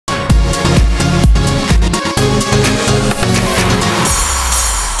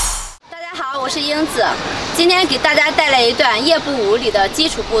艷子，今天给大家带来一段夜步舞里的基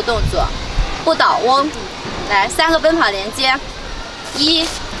础步动作，不倒翁。来，3个奔跑连接，1、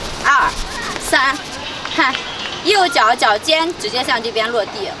2、3，看，右脚脚尖直接向这边落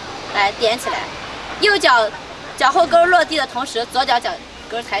地，来点起来，右脚脚后跟落地的同时，左脚脚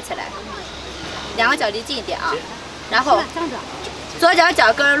跟抬起来，2个脚离近一点啊，然后左脚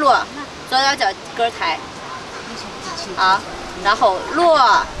脚跟落，左脚脚跟抬，好。 然后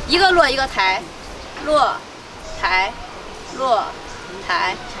落一个落一个抬，落抬，落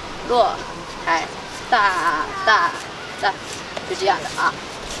抬，落抬，哒哒哒，就这样的啊。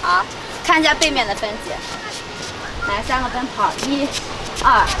好，看一下背面的分解。来，3个奔跑，1、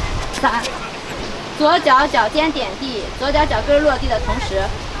2、3，左脚脚尖点地，左脚脚跟落地的同时，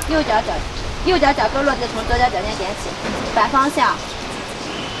右脚脚跟落地的同时，左脚脚尖点起，反方向，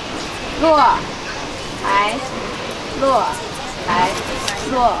落抬，落。 抬，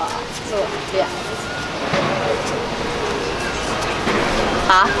落，这样。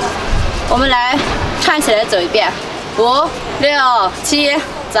好，我们来串起来走一遍，5、6、7，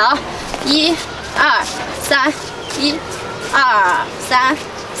走，1、2、3，1、2、3、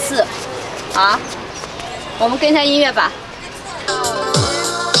4，好，我们跟一下音乐吧。